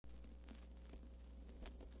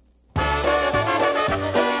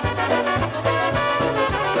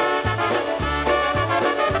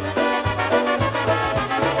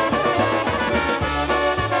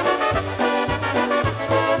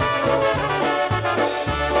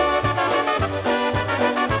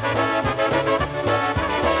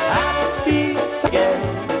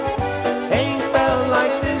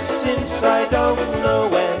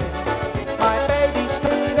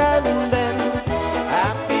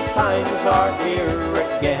times are here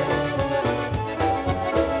again.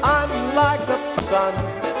 I'm like the sun,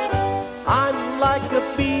 I'm like a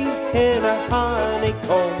bee in a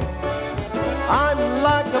honeycomb. I'm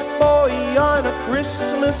like a boy on a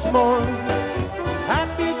Christmas morn.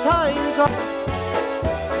 Happy times are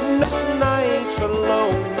nights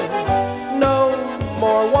alone. No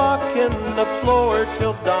more walking the floor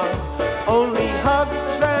till dawn. Only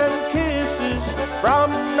hugs and kisses from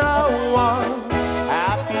now on.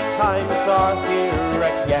 Happy times are here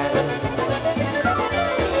again.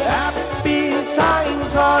 Happy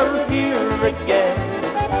times are here again.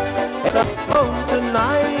 It's a home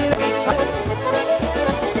tonight.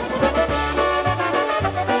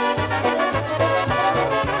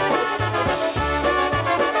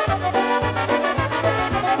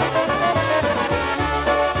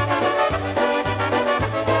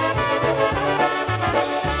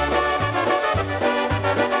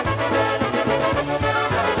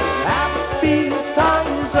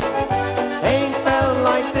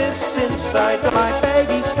 My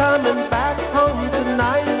baby's coming back home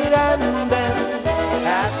tonight, and then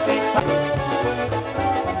happy time.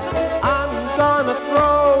 I'm gonna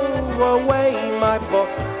throw away my book.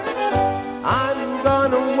 I'm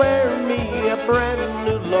gonna wear me a brand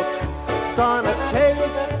new look. Gonna take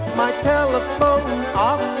my telephone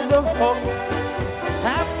off the hook.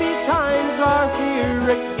 Happy times are here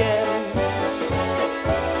again.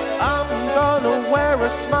 I'm gonna wear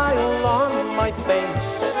a smile on my face.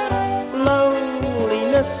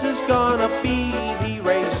 Loneliness is gonna be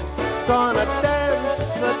erased. Gonna dance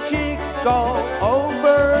a jig all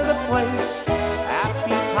over the place.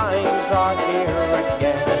 Happy times are here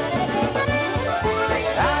again.